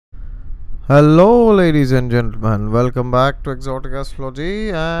Hello, ladies and gentlemen. Welcome back to Exotic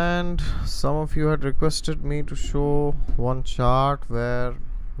Astrology. And some of you had requested me to show one chart where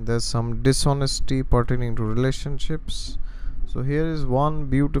there's some dishonesty pertaining to relationships. So, here is one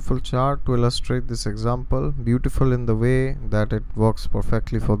beautiful chart to illustrate this example. Beautiful in the way that it works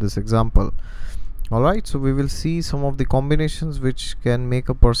perfectly for this example. Alright, so we will see some of the combinations which can make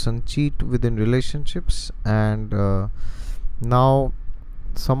a person cheat within relationships. And now,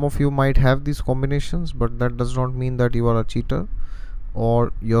 some of you might have these combinations, but that does not mean that you are a cheater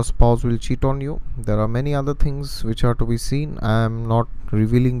or your spouse will cheat on you. There are many other things which are to be seen. I am not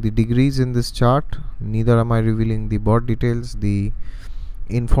revealing the degrees in this chart, neither am I revealing the birth details, the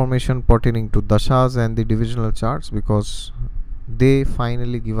information pertaining to dashas and the divisional charts, because they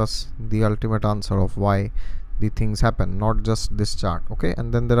finally give us the ultimate answer of why the things happen, not just this chart. Okay,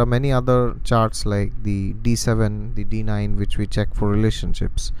 and then there are many other charts like the D7, the D9, which we check for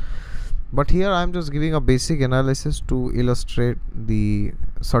relationships. But here I'm just giving a basic analysis to illustrate the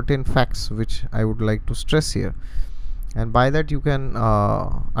certain facts which I would like to stress here, and by that you can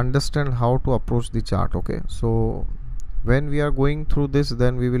understand how to approach the chart. Okay, so when we are going through this,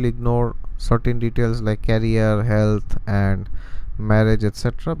 then we will ignore certain details like career, health and marriage,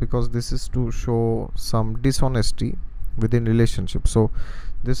 etc., because this is to show some dishonesty within relationships. So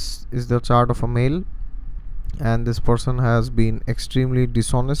this is the chart of a male, and this person has been extremely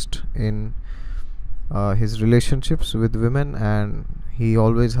dishonest in his relationships with women, and he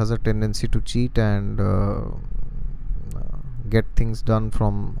always has a tendency to cheat and get things done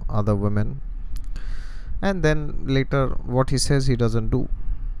from other women, and then later what he says he doesn't do.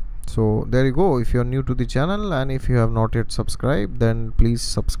 So there you go. If you're new to the channel and if you have not yet subscribed, then please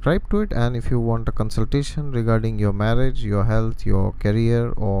subscribe to it. And if you want a consultation regarding your marriage, your health, your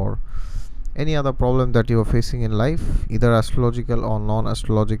career, or any other problem that you are facing in life, either astrological or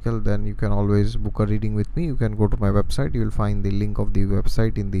non-astrological, then you can always book a reading with me. You can go to my website. You will find the link of the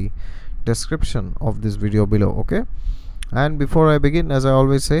website in the description of this video below. Okay, and before I begin, as I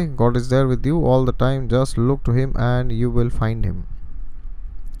always say, God is there with you all the time. Just look to him and you will find him.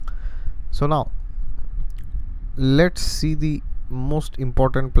 So now let's see the most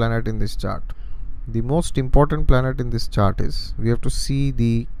important planet in this chart. The most important planet in this chart is, we have to see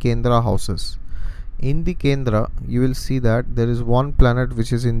the Kendra houses. In the Kendra, you will see that there is one planet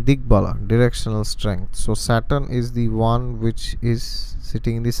which is in Digbala, directional strength. So Saturn is the one which is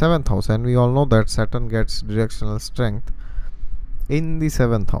sitting in the 7th house, and we all know that Saturn gets directional strength in the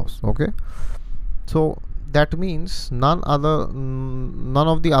 7th house. Okay, so that means none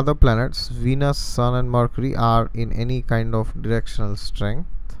of the other planets, Venus, Sun and Mercury, are in any kind of directional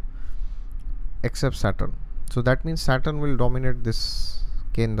strength except Saturn. So that means Saturn will dominate this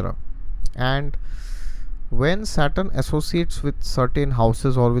Kendra, and when Saturn associates with certain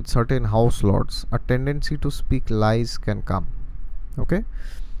houses or with certain house lords, a tendency to speak lies can come. Okay,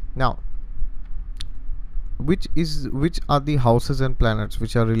 now which are the houses and planets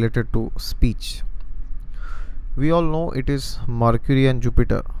which are related to speech? We all know it is Mercury and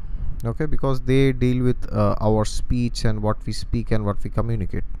Jupiter. Okay, because they deal with our speech and what we speak and what we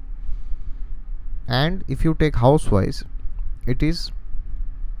communicate. And if you take house wise, it is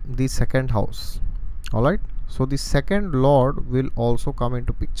the 2nd house. Alright, so the 2nd lord will also come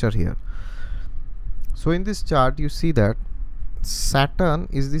into picture here. So in this chart you see that Saturn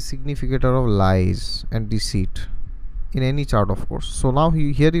is the significator of lies and deceit in any chart, of course. So now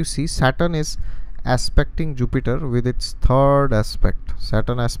here you see Saturn is aspecting Jupiter with its 3rd aspect.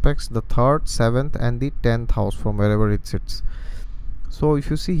 Saturn aspects the 3rd, 7th and the 10th house from wherever it sits. So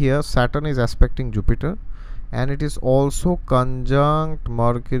if you see here, Saturn is aspecting Jupiter, and it is also conjunct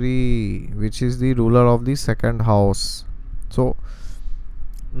Mercury, which is the ruler of the 2nd house. So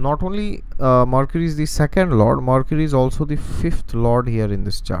not only Mercury is the 2nd lord, Mercury is also the 5th lord here in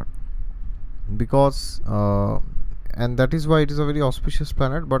this chart, because and that is why it is a very auspicious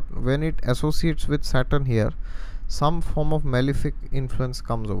planet. But when it associates with Saturn here, some form of malefic influence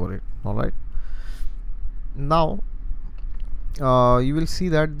comes over it. Alright, now you will see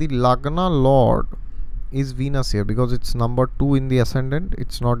that the Lagna lord is Venus here, because it's number 2 in the ascendant.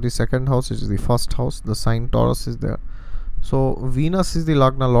 It's not the 2nd house, it's the 1st house. The sign Taurus is there. So Venus is the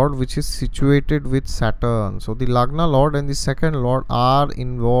Lagna lord, which is situated with Saturn. So the Lagna lord and the 2nd lord are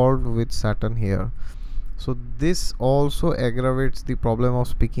involved with Saturn here. So this also aggravates the problem of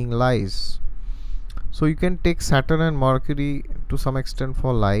speaking lies. So you can take Saturn and Mercury to some extent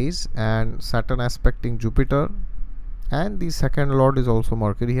for lies, and Saturn aspecting Jupiter, and the 2nd lord is also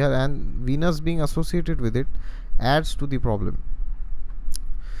Mercury here, and Venus being associated with it adds to the problem.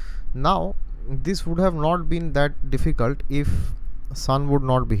 Now this would have not been that difficult if Sun would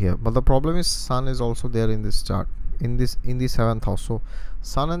not be here. But the problem is Sun is also there in this chart, in the seventh house. So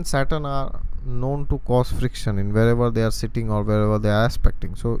Sun and Saturn are known to cause friction in wherever they are sitting or wherever they are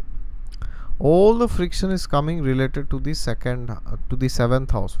aspecting. So all the friction is coming related to the to the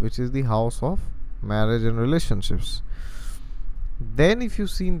seventh house, which is the house of marriage and relationships. Then if you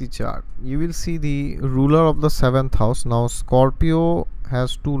see in the chart, you will see the ruler of the seventh house. Now Scorpio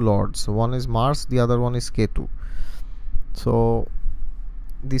has two lords, one is Mars, the other one is Ketu. So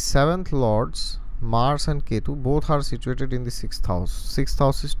the seventh lords, Mars and Ketu, both are situated in the sixth house. Sixth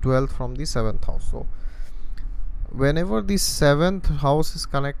house is 12th from the seventh house. So whenever the seventh house is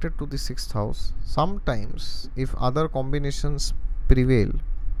connected to the sixth house, sometimes if other combinations prevail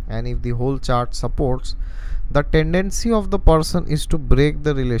and if the whole chart supports, the tendency of the person is to break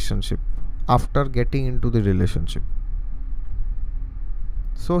the relationship after getting into the relationship.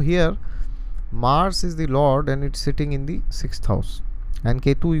 So here Mars is the lord and it's sitting in the sixth house, and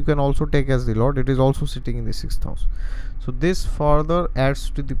Ketu you can also take as the lord, it is also sitting in the sixth house. So this further adds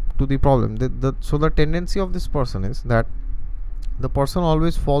to the problem. So the tendency of this person is that the person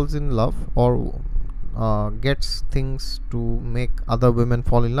always falls in love or gets things to make other women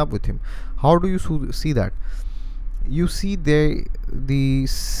fall in love with him. How do you see that? You see the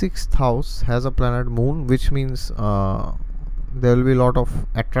sixth house has a planet Moon, which means there will be a lot of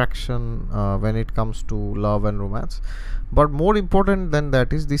attraction when it comes to love and romance. But more important than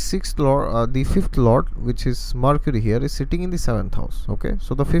that is the sixth lord, the fifth lord, which is Mercury here, is sitting in the seventh house. Okay,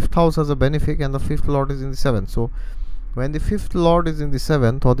 so the fifth house has a benefic and the fifth lord is in the seventh. So when the fifth lord is in the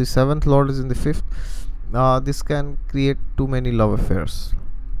seventh or the seventh lord is in the fifth, this can create too many love affairs.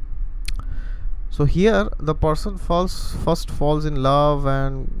 So here the person first falls in love,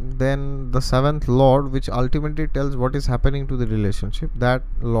 and then the seventh lord, which ultimately tells what is happening to the relationship, that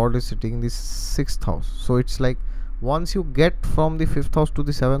lord is sitting in the sixth house. So it's like once you get from the fifth house to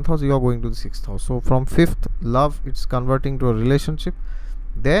the seventh house, you are going to the sixth house. So from fifth love, it's converting to a relationship,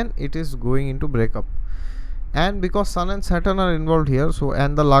 then it is going into breakup. And because Sun and Saturn are involved here, so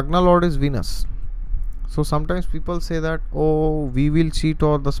and the Lagna lord is Venus. So sometimes people say that, oh, we will cheat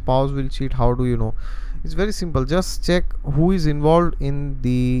or the spouse will cheat. How do you know? It's very simple. Just check who is involved in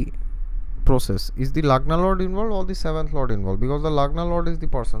the process. Is the Lagna lord involved or the seventh lord involved? Because the Lagna lord is the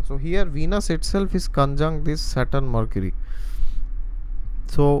person. So here Venus itself is conjunct this Saturn Mercury.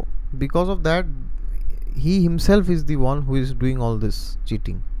 So because of that, he himself is the one who is doing all this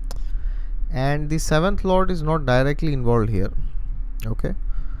cheating. And the seventh lord is not directly involved here. Okay,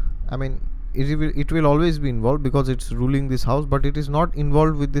 I mean, it will always be involved because it's ruling this house, but it is not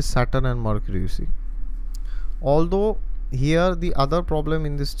involved with this Saturn and Mercury, you see. Although here the other problem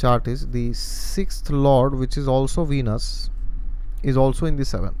in this chart is the sixth lord, which is also Venus, is also in the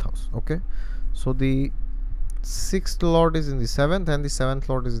seventh house. Okay, so the sixth lord is in the seventh and the seventh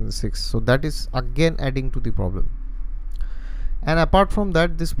lord is in the sixth, so that is again adding to the problem. And apart from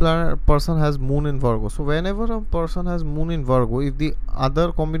that, this person has Moon in Virgo. So whenever a person has Moon in Virgo, if the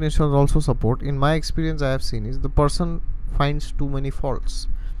other combinations also support, in my experience I have seen is the person finds too many faults.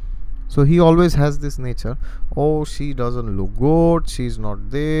 So he always has this nature, oh, she doesn't look good, she's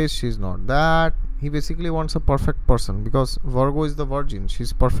not this, she's not that. He basically wants a perfect person because Virgo is the virgin,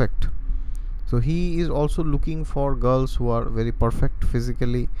 she's perfect. So he is also looking for girls who are very perfect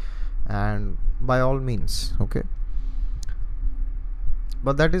physically and by all means. Okay,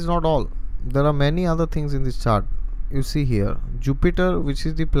 but that is not all. There are many other things in this chart. You see here Jupiter, which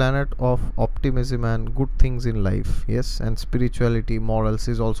is the planet of optimism and good things in life, yes, and spirituality, morals,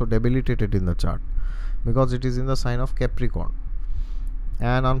 is also debilitated in the chart because it is in the sign of Capricorn.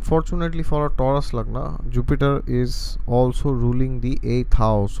 And unfortunately for a Taurus Lagna, Jupiter is also ruling the 8th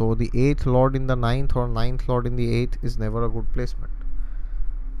house. So the 8th lord in the 9th or 9th lord in the 8th is never a good placement.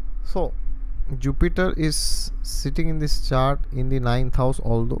 So Jupiter is sitting in this chart in the 9th house,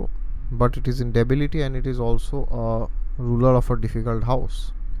 although, but it is in debility and it is also a ruler of a difficult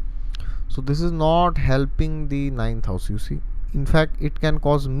house. So this is not helping the 9th house, you see. In fact, it can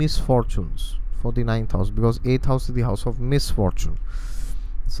cause misfortunes for the 9th house because 8th house is the house of misfortune.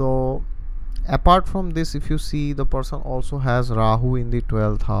 So apart from this, if you see, the person also has Rahu in the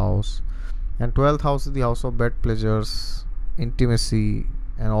 12th house, and 12th house is the house of bed pleasures, intimacy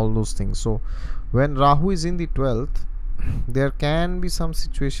and all those things. So when Rahu is in the 12th, there can be some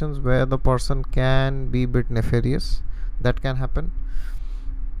situations where the person can be a bit nefarious. That can happen.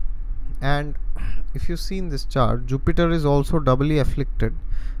 And if you see in this chart, Jupiter is also doubly afflicted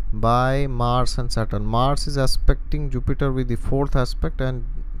by Mars and Saturn. Mars is aspecting Jupiter with the 4th aspect and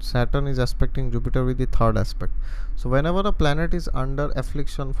Saturn is aspecting Jupiter with the 3rd aspect. So whenever a planet is under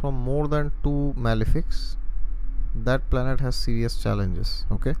affliction from more than 2 malefics, that planet has serious challenges.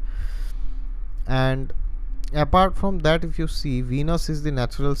 Okay, and apart from that, if you see, Venus is the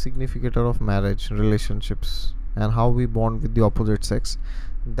natural significator of marriage, relationships, and how we bond with the opposite sex.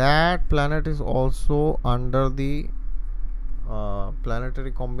 That planet is also under the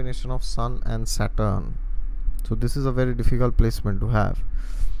planetary combination of Sun and Saturn. So this is a very difficult placement to have.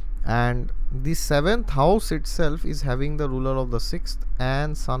 And the seventh house itself is having the ruler of the sixth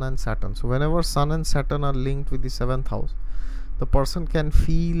and Sun and Saturn. So whenever Sun and Saturn are linked with the seventh house, the person can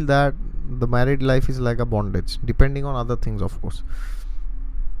feel that the married life is like a bondage, depending on other things, of course.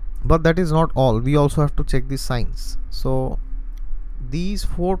 But that is not all. We also have to check the signs. So these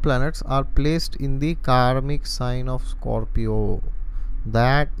four planets are placed in the karmic sign of Scorpio.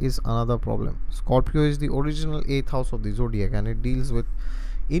 That is another problem. Scorpio is the original 8th house of the zodiac, and it deals with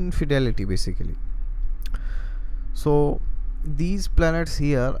infidelity basically. So these planets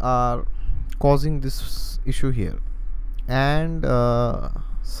here are causing this issue here, and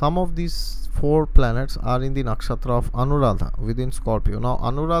some of these four planets are in the nakshatra of Anuradha within Scorpio. Now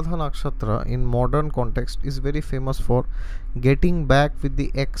Anuradha nakshatra in modern context is very famous for getting back with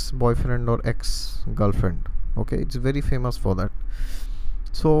the ex boyfriend or ex girlfriend. Okay, it's very famous for that.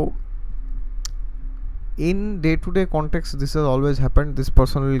 So in day-to-day context, this has always happened. This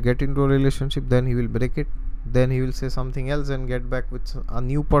person will get into a relationship, then he will break it, then he will say something else and get back with a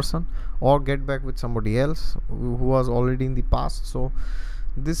new person, or get back with somebody else who was already in the past. So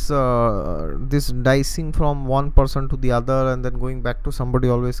this dicing from one person to the other and then going back to somebody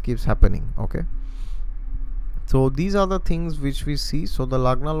always keeps happening. Okay, so these are the things which we see. So the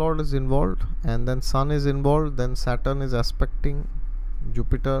Lagna Lord is involved, and then Sun is involved, then Saturn is aspecting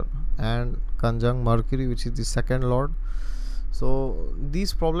Jupiter and conjunct Mercury, which is the second lord. So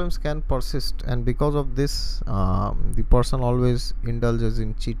these problems can persist, and because of this the person always indulges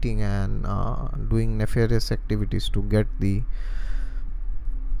in cheating and doing nefarious activities to get the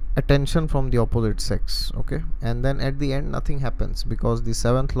attention from the opposite sex. Okay, and then at the end nothing happens because the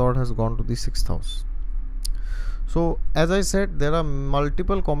seventh lord has gone to the sixth house. So as I said, there are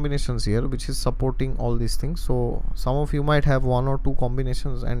multiple combinations here which is supporting all these things. So some of you might have one or two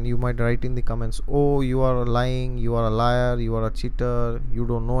combinations, and you might write in the comments, oh, you are lying, you are a liar, you are a cheater, you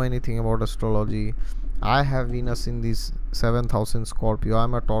don't know anything about astrology. I have Venus in this 7th house in Scorpio,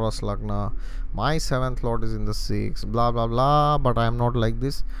 I'm a Taurus Lagna, my 7th lord is in the 6th, blah blah blah, but I am not like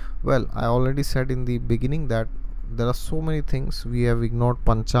this. Well, I already said in the beginning that there are so many things. We have ignored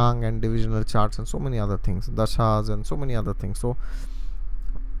panchang and divisional charts and so many other things, dashas and so many other things. So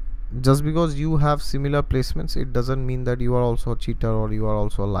just because you have similar placements, it doesn't mean that you are also a cheater or you are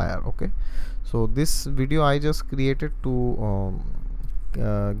also a liar. Okay, so this video I just created to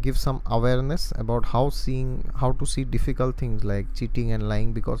give some awareness about how to see difficult things like cheating and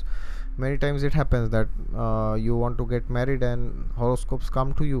lying, because many times it happens that you want to get married and horoscopes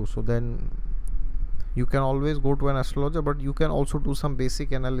come to you. So then you can always go to an astrologer, but you can also do some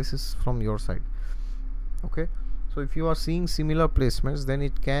basic analysis from your side. Okay, so if you are seeing similar placements, then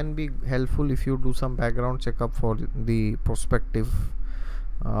it can be helpful if you do some background checkup for the prospective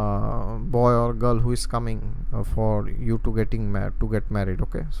boy or girl who is coming for you to get married.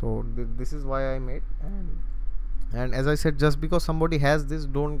 Okay, so this is why I made. And as I said, just because somebody has this,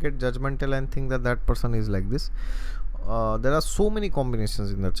 don't get judgmental and think that that person is like this. There are so many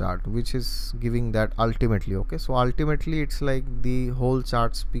combinations in the chart which is giving that ultimately. Okay, so ultimately it's like the whole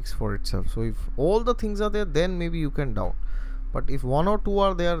chart speaks for itself. So if all the things are there, then maybe you can doubt, but if one or two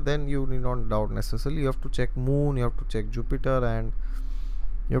are there, then you need not doubt necessarily. You have to check moon, you have to check Jupiter, and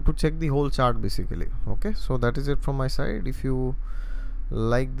you have to check the whole chart basically. Okay, so that is it from my side. If you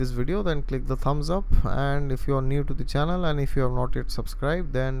like this video, then click the thumbs up, and if you are new to the channel and if you have not yet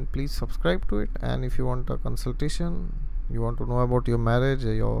subscribed, then please subscribe to it. And if you want a consultation, you want to know about your marriage,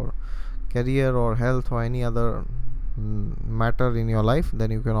 your career or health or any other matter in your life,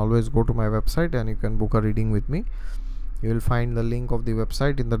 then you can always go to my website and you can book a reading with me. You will find the link of the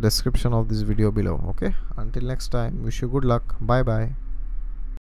website in the description of this video below. Okay, until next time, wish you good luck. Bye bye.